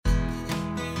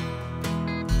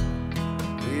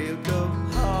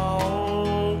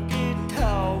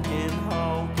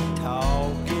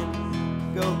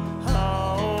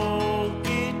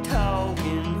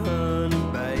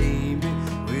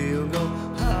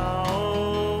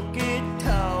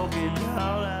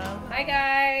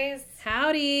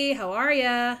Howdy, how are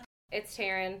ya? It's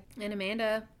Taryn. And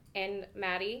Amanda. And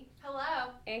Maddie.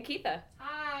 Hello. And Keitha.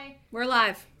 Hi. We're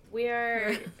live.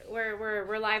 We're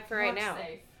live for right now.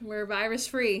 Safe. We're virus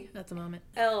free at the moment.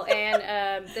 Oh,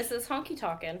 and this is Honky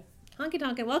Talkin. Honky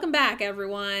Talkin. Welcome back,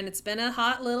 everyone. It's been a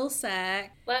hot little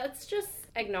sec. Let's just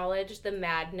acknowledge the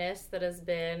madness that has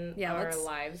been our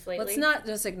lives lately. Let's not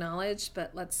just acknowledge,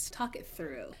 but let's talk it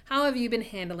through. How have you been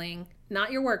handling not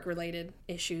your work-related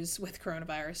issues with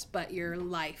coronavirus, but your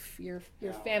life, your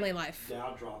family life?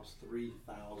 Dow drops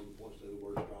 3,000 points to the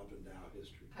worst drop in Dow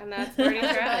history. And that's pretty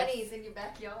stress. Bunnies in your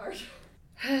backyard.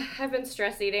 I've been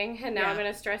stress eating, and now I'm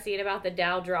going to stress eat about the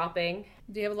Dow dropping.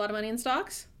 Do you have a lot of money in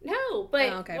stocks? No, but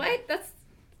okay. What?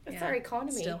 That's our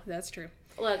economy. Still, that's true.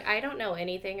 Look, I don't know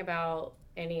anything about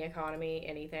any economy,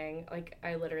 anything. Like,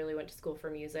 I literally went to school for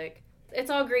music. It's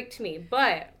all Greek to me,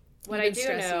 but what I do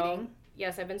know... Eating?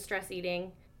 Yes, I've been stress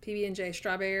eating. PB&J,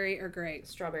 strawberry or grape?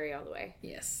 Strawberry all the way.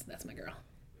 Yes, that's my girl.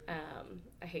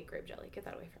 I hate grape jelly. Get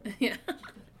that away from me. Yeah.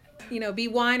 You know, be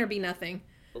wine or be nothing.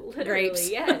 Literally,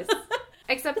 grapes. Yes.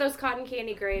 Except those cotton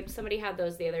candy grapes. Somebody had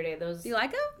those the other day. Those. Do you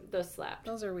like them? Those slapped.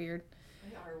 Those are weird.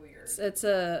 They are weird.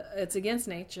 It's against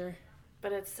nature.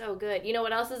 But it's so good. You know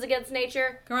what else is against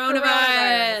nature?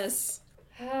 Coronavirus.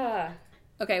 Ah.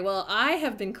 Okay, well, I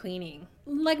have been cleaning.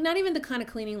 Like, not even the kind of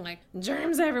cleaning, like,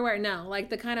 germs everywhere. No, like,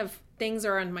 the kind of things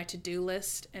are on my to-do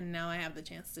list, and now I have the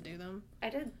chance to do them. I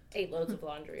did 8 loads of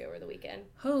laundry over the weekend.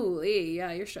 Holy,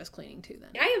 yeah, you're stress cleaning, too, then.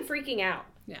 I am freaking out.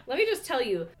 Yeah. Let me just tell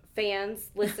you, fans,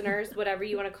 listeners, whatever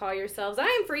you want to call yourselves, I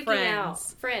am freaking out.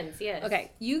 Friends, yes.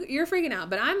 Okay, you're freaking out,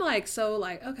 but I'm like,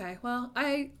 okay, well,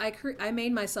 I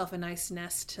made myself a nice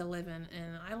nest to live in,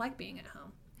 and I like being at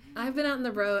home. I've been out on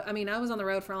the road. I mean, I was on the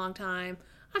road for a long time.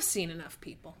 I've seen enough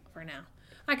people for now.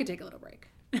 I could take a little break.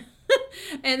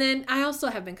 And then I also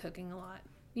have been cooking a lot.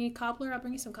 You need cobbler? I'll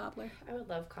bring you some cobbler. I would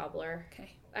love cobbler.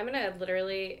 Okay. I'm going to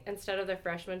literally, instead of the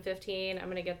freshman 15, I'm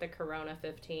going to get the Corona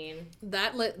 15.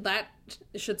 That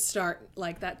should start,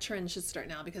 like, that trend should start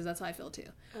now, because that's how I feel too.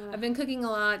 I've been cooking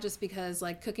a lot just because,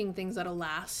 like, cooking things that'll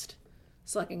last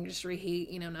so I can just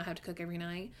reheat, not have to cook every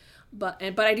night. But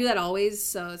I do that always,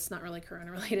 so it's not really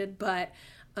Corona related, but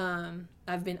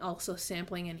I've been also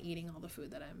sampling and eating all the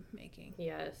food that I'm making.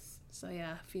 Yes. So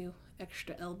yeah, a few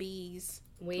extra LBs.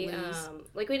 We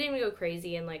we didn't even go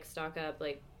crazy and like stock up.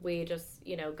 Like we just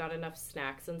got enough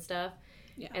snacks and stuff.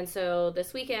 Yeah. And so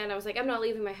this weekend I was like, I'm not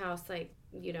leaving my house. Like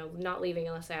not leaving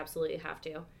unless I absolutely have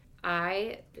to.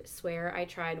 I swear I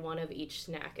tried one of each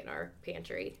snack in our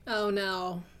pantry. Oh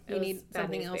no, you need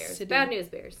something else to do. Bad news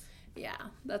bears. Yeah,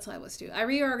 that's how I was too. I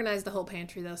reorganized the whole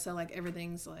pantry though, so like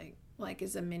everything's like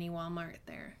is a mini Walmart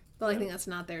there. The only thing that's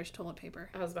not there is toilet paper.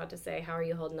 I was about to say, how are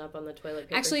you holding up on the toilet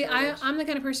paper? Actually, I'm the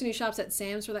kind of person who shops at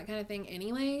Sam's for that kind of thing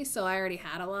anyway, so I already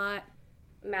had a lot.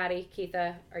 Maddie,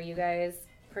 Keitha, are you guys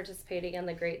participating in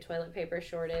the great toilet paper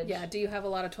shortage? Yeah, do you have a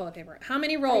lot of toilet paper? How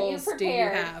many rolls do you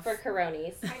have? For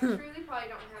Coronies? I truly probably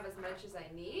don't have as much as I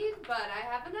need, but I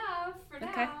have enough for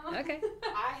now. Okay.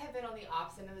 I have been on the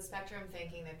opposite end of the spectrum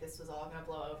thinking that this was all going to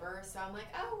blow over, so I'm like,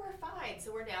 oh, we're fine.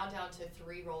 So we're now down to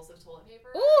 3 rolls of toilet paper.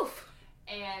 Oof!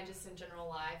 And just in general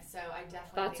life, so I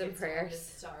definitely Thoughts think and it's prayers. time to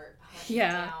start hunting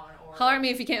down. Or, holler at me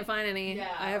if you can't find any. Yeah,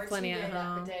 I have plenty at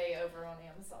home. a day over on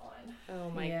Amazon. Oh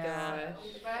my gosh.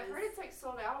 But I've heard it's like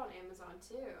sold out on Amazon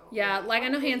too. Yeah, like I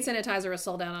know hand sanitizer was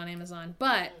sold out on Amazon,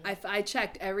 but I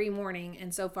checked every morning,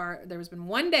 and so far there's been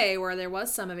one day where there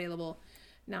was some available.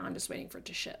 Now I'm just waiting for it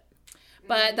to ship.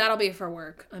 But that'll be for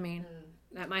work. I mean,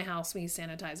 at my house we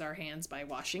sanitize our hands by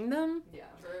washing them. Yeah.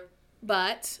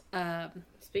 But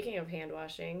speaking of hand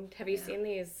washing, have you seen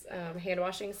these hand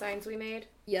washing signs we made?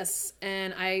 Yes,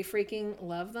 and I freaking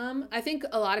love them. I think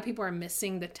a lot of people are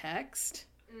missing the text,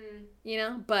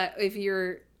 but if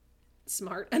you're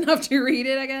smart enough to read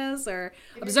it, I guess, or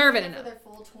observe it enough. For the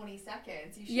full 20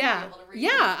 seconds, you should be able to read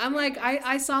it. I'm like,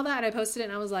 I saw that, I posted it,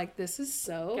 and I was like, this is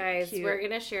so Guys, cute. We're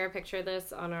going to share a picture of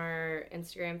this on our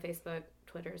Instagram, Facebook,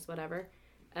 Twitters, whatever.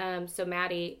 So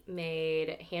Maddie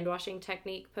made hand washing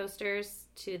technique posters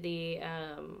to the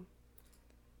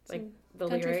the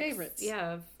country lyrics, favorites.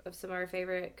 Yeah, of some of our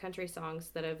favorite country songs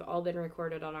that have all been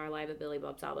recorded on our Live at Billy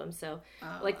Bob's album. So,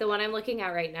 the one I'm looking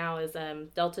at right now is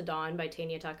Delta Dawn by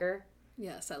Tanya Tucker.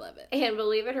 Yes, I love it. And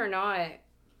believe it or not,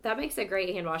 that makes a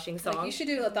great hand washing song. Like you should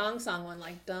do a thong song one,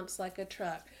 like dumps like a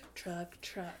truck.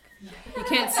 You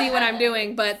can't see what I'm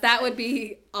doing, but that would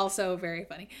be also very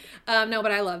funny. No,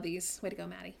 but I love these. Way to go,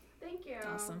 Maddie. Thank you.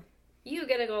 Awesome. You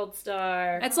get a gold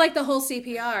star. It's like the whole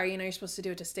CPR. You're supposed to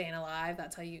do it to staying alive.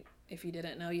 That's how you If you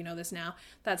didn't know, you know this now.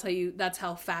 That's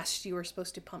how fast you were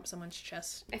supposed to pump someone's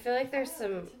chest. I feel like there's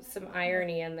some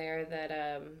irony in there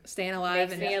that staying alive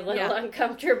makes me a little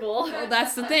uncomfortable. Well,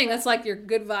 that's the thing. That's like your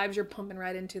good vibes you're pumping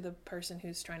right into the person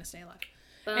who's trying to stay alive.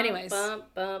 Bump, Anyways. Bump,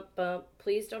 bump, bump.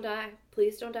 Please don't die.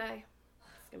 Please don't die.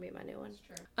 It's going to be my new one.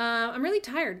 I'm really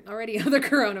tired already of the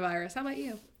coronavirus. How about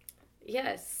you?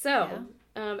 Yes. So,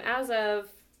 as of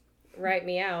Write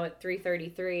Me Out at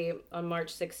 3:33 on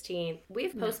March 16th,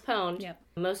 we've postponed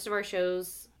most of our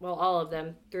shows, well, all of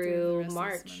them, through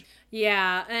March.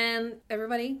 Yeah, and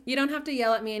everybody, you don't have to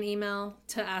yell at me in email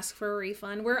to ask for a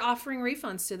refund. We're offering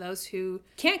refunds to those who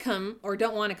can't come or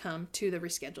don't want to come to the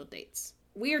rescheduled dates.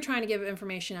 We are trying to give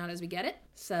information out as we get it.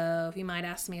 So if you might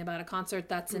ask me about a concert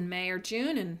that's in May or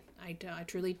June, and I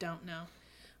truly don't know.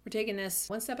 We're taking this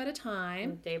one step at a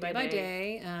time, day by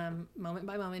day, moment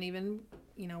by moment even.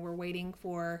 You know, we're waiting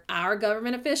for our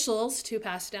government officials to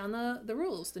pass down the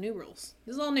rules, the new rules.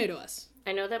 This is all new to us.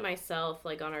 I know that myself,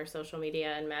 like on our social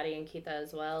media, and Maddie and Keitha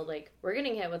as well, like we're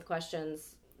getting hit with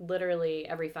questions literally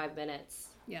every 5 minutes.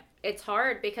 Yeah. It's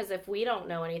hard because if we don't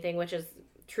know anything, which is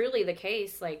truly the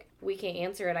case, like we can't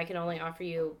answer it. I can only offer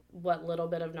you what little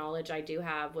bit of knowledge I do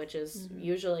have, which is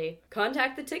usually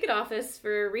contact the ticket office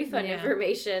for refund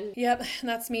information. Yep,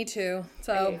 that's me too.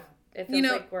 So it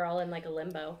feels like we're all in like a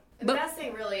limbo. The best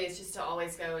thing really is just to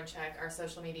always go and check our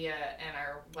social media and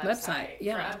our website for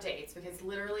updates, because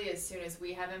literally as soon as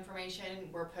we have information,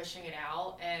 we're pushing it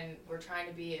out, and we're trying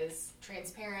to be as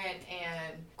transparent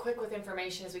and quick with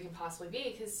information as we can possibly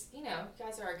be, because, you know, you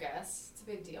guys are our guests. It's a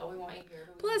big deal. We want you here.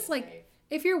 Plus, like,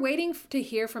 if you're waiting to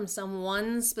hear from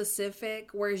someone specific,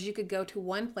 whereas you could go to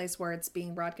one place where it's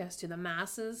being broadcast to the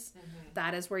masses,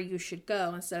 that is where you should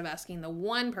go instead of asking the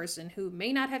one person who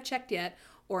may not have checked yet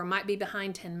or might be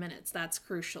behind 10 minutes. That's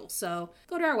crucial. So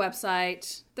go to our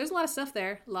website. There's a lot of stuff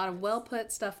there, a lot of well-put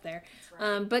stuff there.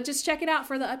 Right. But just check it out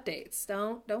for the updates.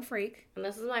 Don't freak. And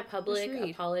this is my public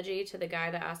apology to the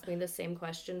guy that asked me the same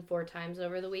question 4 times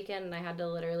over the weekend, and I had to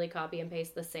literally copy and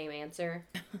paste the same answer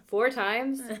 4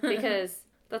 times because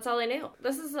that's all I knew.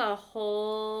 This is a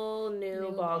whole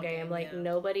new ball game. Like,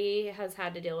 nobody has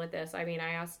had to deal with this. I mean,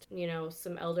 I asked, you know,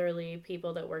 some elderly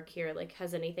people that work here, like,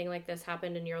 has anything like this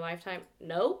happened in your lifetime?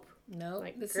 Nope.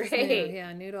 Like, this is new.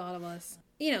 Yeah, new to all of us.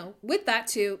 You know, with that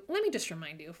too, let me just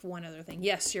remind you of one other thing.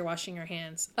 Yes, you're washing your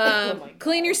hands.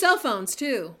 Clean your cell phones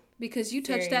too, because you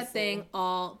touch that thing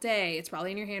all day. It's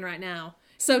probably in your hand right now.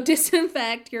 So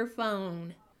disinfect your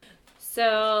phone.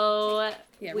 So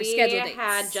we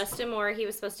had Justin Moore. He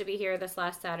was supposed to be here this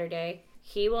last Saturday.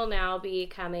 He will now be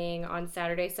coming on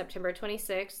Saturday, September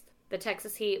 26th. The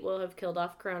Texas heat will have killed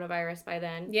off coronavirus by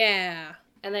then. Yeah.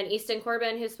 And then Easton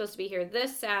Corbin, who's supposed to be here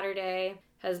this Saturday,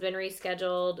 has been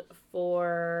rescheduled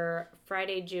for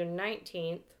Friday, June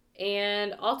 19th.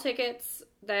 And all tickets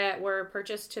that were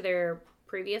purchased to their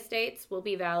previous dates will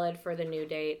be valid for the new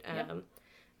date.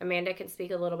 Amanda can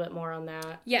speak a little bit more on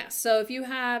that. Yeah, so if you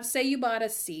have, say you bought a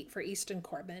seat for Easton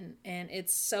Corbin and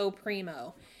it's so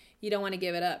primo, you don't want to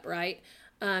give it up, right?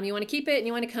 You want to keep it and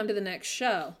you want to come to the next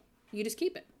show. You just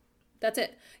keep it. That's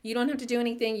it. You don't have to do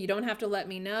anything. You don't have to let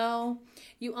me know.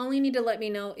 You only need to let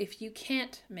me know if you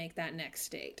can't make that next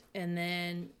date. And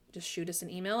then just shoot us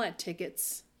an email at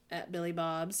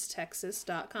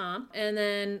tickets@billybobstexas.com, and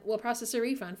then we'll process a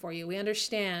refund for you. We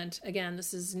understand. Again,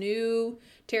 this is new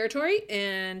territory,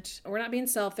 and we're not being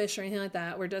selfish or anything like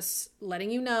that. We're just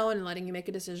letting you know and letting you make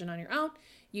a decision on your own.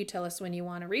 You tell us when you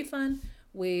want a refund.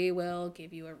 We will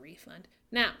give you a refund.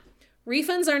 Now,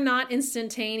 refunds are not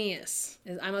instantaneous.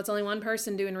 I know it's only one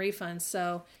person doing refunds,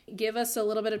 so give us a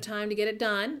little bit of time to get it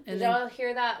done. And did y'all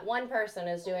hear that? One person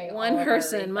is doing one all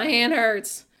person. Of our My hand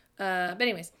hurts. But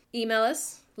anyways, email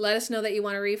us. Let us know that you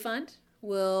want a refund.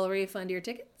 We'll refund your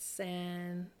tickets,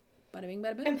 and bada bing,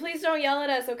 bada boom. And please don't yell at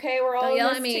us, okay? We're all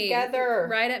in this together.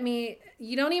 Write at me.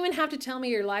 You don't even have to tell me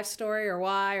your life story or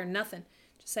why or nothing.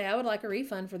 Just say, I would like a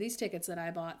refund for these tickets that I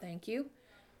bought. Thank you.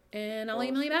 And I'll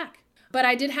email you back. But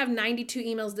I did have 92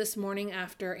 emails this morning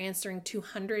after answering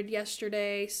 200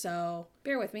 yesterday, so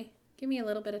bear with me. Give me a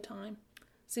little bit of time.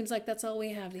 Seems like that's all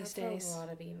we have these days. That's a lot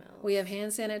of emails. We have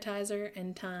hand sanitizer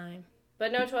and time.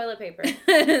 But no toilet paper.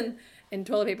 And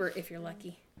toilet paper if you're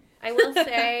lucky. I will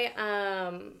say,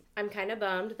 I'm kind of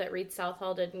bummed that Reed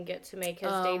Southall didn't get to make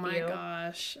his debut. Oh my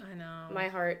gosh, I know. My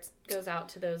heart goes out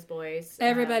to those boys.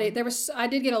 Everybody, I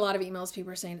did get a lot of emails. People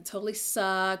were saying it totally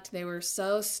sucked. They were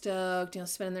so stoked,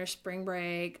 spending their spring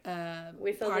break,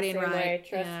 we feel partying the same way,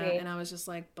 trust me. And I was just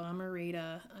like,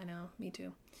 bummerita. I know, me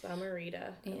too.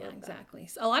 Bummerita. Yeah, exactly.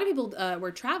 So a lot of people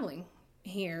were traveling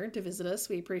here to visit us.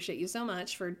 We appreciate you so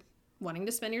much for wanting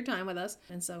to spend your time with us.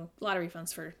 And so a lot of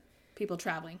refunds for people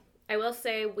traveling. I will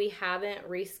say we haven't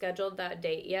rescheduled that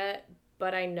date yet,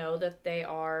 but I know that they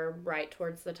are right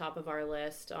towards the top of our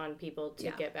list on people to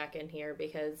get back in here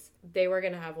because they were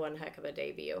going to have one heck of a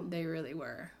debut. They really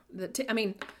were.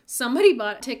 Somebody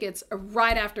bought tickets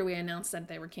right after we announced that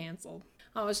they were canceled.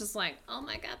 I was just like, oh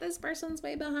my God, this person's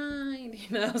way behind,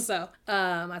 So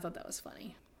I thought that was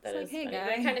funny. That is hey, funny.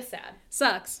 guys. Kind of sad.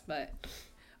 Sucks, but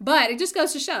it just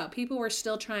goes to show people were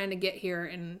still trying to get here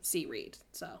and see Reed.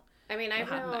 So I mean,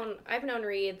 I've known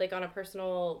Reed like on a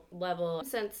personal level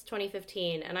since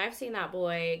 2015, and I've seen that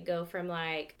boy go from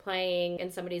like playing in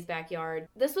somebody's backyard.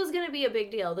 This was going to be a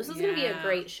big deal. This was going to be a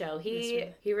great show.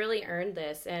 He really earned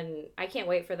this, and I can't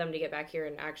wait for them to get back here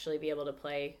and actually be able to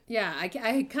play. Yeah,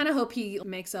 I kind of hope he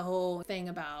makes a whole thing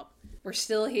about we're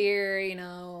still here,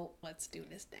 let's do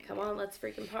this thing. Come on, let's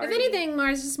freaking party. If anything,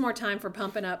 Mars, is more time for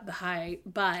pumping up the hype,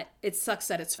 but it sucks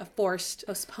that it's a forced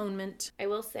postponement. I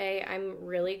will say I'm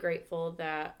really grateful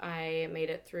that I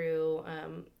made it through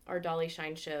our Dolly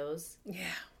Shine shows.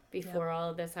 Yeah. Before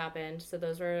all of this happened. So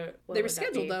those were... They were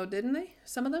scheduled, though, didn't they?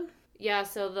 Some of them? Yeah,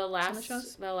 so the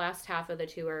last half of the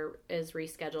tour is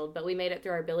rescheduled, but we made it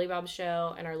through our Billy Bob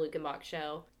show and our Luke and Bach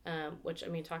show, which, I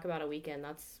mean, talk about a weekend.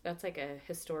 That's like a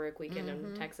historic weekend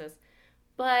in Texas.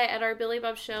 But at our Billy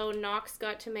Bob show, Knox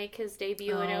got to make his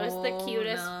debut, and it was the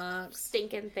cutest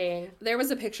stinking thing. There was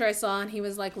a picture I saw, and he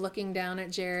was, like, looking down at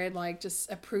Jared, like,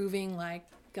 just approving, like,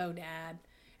 go, Dad.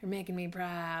 You're making me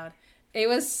proud. It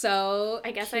was so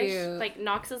cute.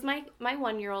 Knox is my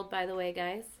 1-year-old, by the way,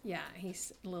 guys. Yeah,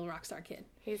 he's a little rock star kid.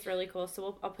 He's really cool.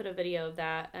 So I'll put a video of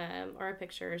that or a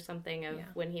picture or something of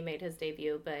when he made his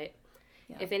debut. But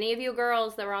if any of you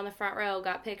girls that were on the front row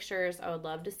got pictures, I would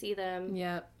love to see them.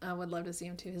 Yeah, I would love to see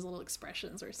him too. His little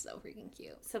expressions were so freaking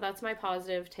cute. So that's my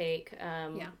positive take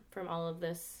from all of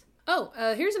this. Oh,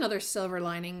 here's another silver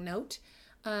lining note.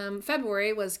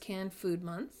 February was canned food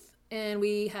month. And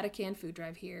we had a canned food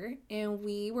drive here, and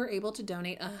we were able to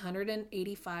donate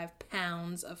 185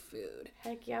 pounds of food.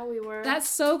 Heck yeah, we were. That's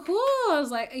so cool. I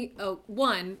was like,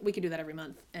 we could do that every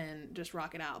month and just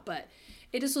rock it out. But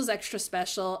it just was extra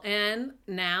special. And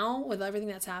now, with everything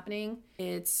that's happening,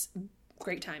 it's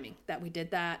great timing that we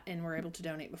did that and we're able to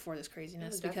donate before this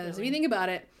craziness. Because if you think about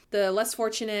it, the less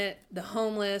fortunate, the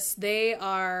homeless,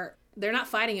 they're not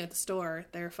fighting at the store.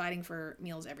 They're fighting for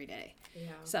meals every day.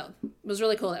 Yeah. So it was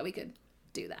really cool that we could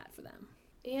do that for them.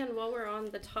 And while we're on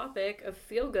the topic of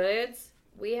feel goods,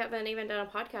 we haven't even done a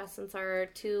podcast since our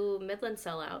 2 Midland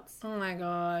sellouts. Oh my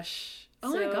gosh.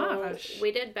 My gosh.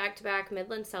 We did back-to-back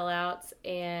Midland sellouts,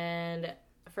 and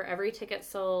for every ticket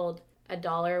sold,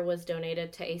 $1 was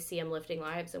donated to ACM Lifting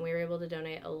Lives, and we were able to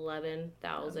donate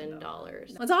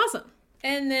 $11,000. That's awesome.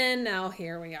 And then now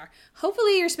here we are.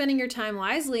 Hopefully you're spending your time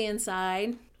wisely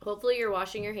inside. Hopefully you're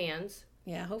washing your hands.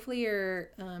 Yeah, hopefully you're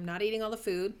not eating all the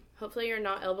food. Hopefully you're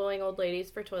not elbowing old ladies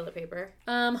for toilet paper.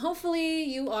 Hopefully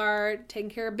you are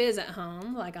taking care of biz at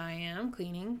home, like I am,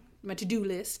 cleaning my to-do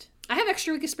list. I have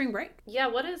extra week of spring break. Yeah,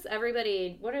 what is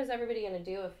everybody going to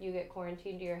do if you get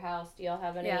quarantined to your house? Do y'all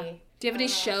have any... Yeah. Do you have any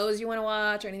shows you want to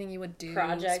watch or anything you would do?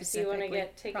 Projects you want to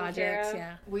get taken care of?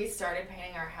 Yeah. We started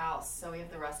painting our house, so we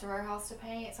have the rest of our house to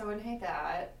paint, so I wouldn't hate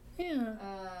that. Yeah.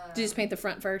 Did you just paint the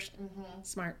front first? Mm-hmm.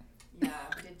 Smart. Yeah,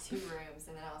 we did 2 rooms,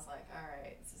 and then I was like, all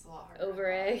right, this is a lot harder. Over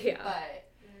it, yeah.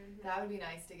 But that would be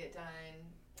nice to get done.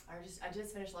 I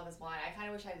just finished Love is Blind. I kind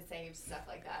of wish I had saved stuff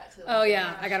like that.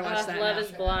 I gotta watch that. Love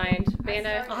is Blind.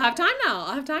 I'll have time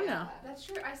now. That's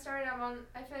true. I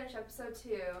finished episode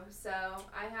 2, so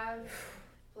I have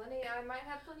plenty. I might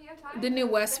have plenty of time. The new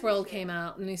Westworld came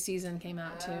out. The new season came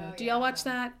out too. Do y'all watch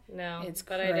that? No, it's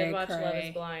but I did watch Love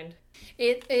is Blind.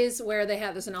 It is where they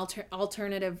have an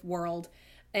alternative world.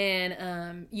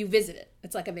 And you visit it.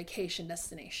 It's like a vacation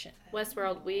destination.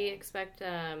 Westworld, we expect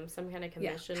some kind of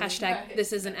commission. Yeah. Hashtag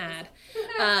this is an ad.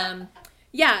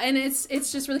 Yeah, and it's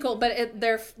just really cool. But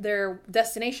their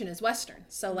destination is Western.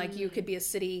 So like you could be a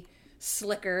city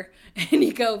slicker and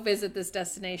you go visit this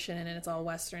destination and it's all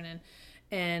Western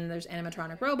and there's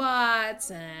animatronic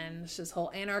robots and it's this whole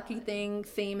anarchy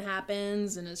theme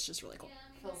happens and it's just really cool.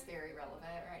 Feels very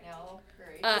relevant right now.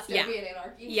 Very dystopian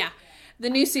anarchy. Yeah. The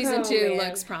new season 2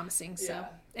 looks promising. So,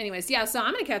 anyways, so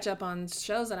I'm going to catch up on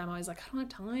shows that I'm always like, I don't have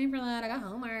time for that. I got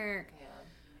homework.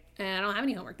 Yeah. And I don't have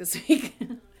any homework this week.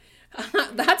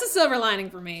 That's a silver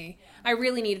lining for me. I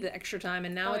really needed the extra time,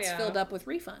 and now it's filled up with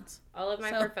refunds. All of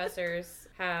my professors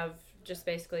have just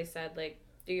basically said, like,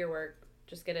 do your work.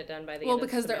 Just get it done by the end of the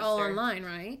semester. Well, because they're all online,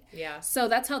 right? Yeah. So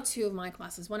that's how 2 of my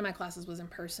classes. One of my classes was in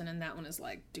person, and that one is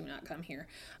like, do not come here.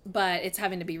 But it's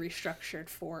having to be restructured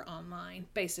for online.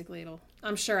 Basically,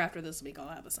 I'm sure after this week I'll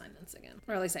have assignments again.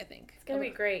 Or at least I think. It's going to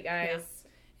be great, guys.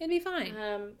 It'd be fine.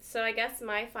 So I guess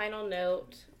my final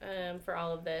note for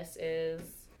all of this is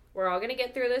we're all going to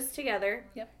get through this together.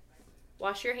 Yep.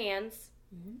 Wash your hands.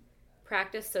 Mm-hmm.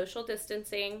 Practice social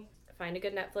distancing. Find a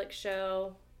good Netflix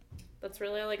show. That's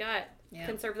really all I got. Yeah.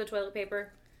 Conserve the toilet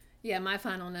paper. Yeah, my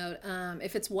final note.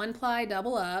 If it's one ply,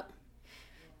 double up.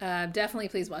 Definitely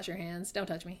please wash your hands. Don't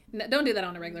touch me. No, don't do that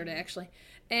on a regular day, actually.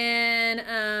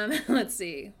 And let's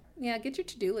see. Yeah, get your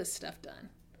to-do list stuff done.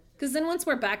 Because then once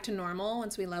we're back to normal,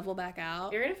 once we level back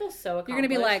out, you're going to feel so accomplished. You're going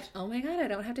to be like, oh my God, I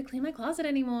don't have to clean my closet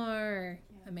anymore.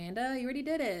 Yeah. Amanda, you already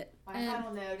did it. My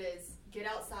final note is get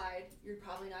outside. You're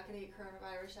probably not going to get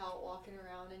coronavirus out walking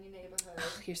around in your neighborhood.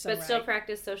 You're so but right. Still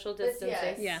practice social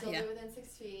distancing. Yes, still do within 6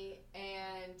 feet.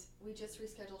 And we just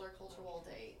rescheduled our Culture Wall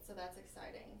date, so that's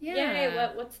exciting. Yeah.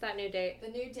 Yay, what's that new date? The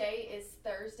new date is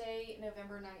Thursday,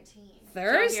 November 19th.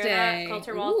 Thursday.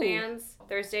 Culture Wall fans,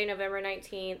 Thursday, November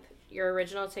 19th. Your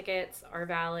original tickets are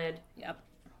valid. Yep.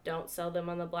 Don't sell them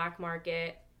on the black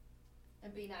market.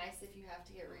 And be nice if you have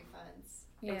to get refunds.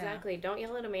 Yeah. Exactly. Don't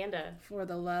yell at Amanda. For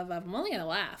the love of... I'm only going to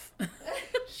laugh.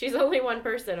 She's only one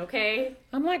person, okay?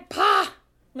 I'm like, Pa!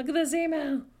 Look at this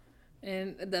email.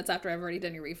 And that's after I've already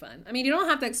done your refund. I mean, you don't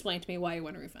have to explain to me why you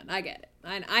want a refund. I get it.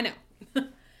 I know.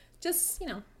 Just,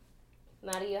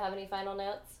 Maddie, you have any final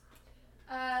notes?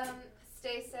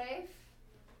 Stay safe.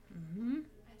 Mm-hmm.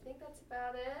 I think that's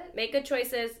about it. Make good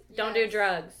choices. Don't do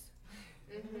drugs.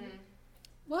 Mm-hmm.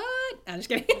 What? I'm just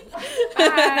kidding.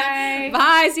 Bye.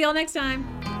 Bye. See y'all next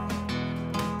time.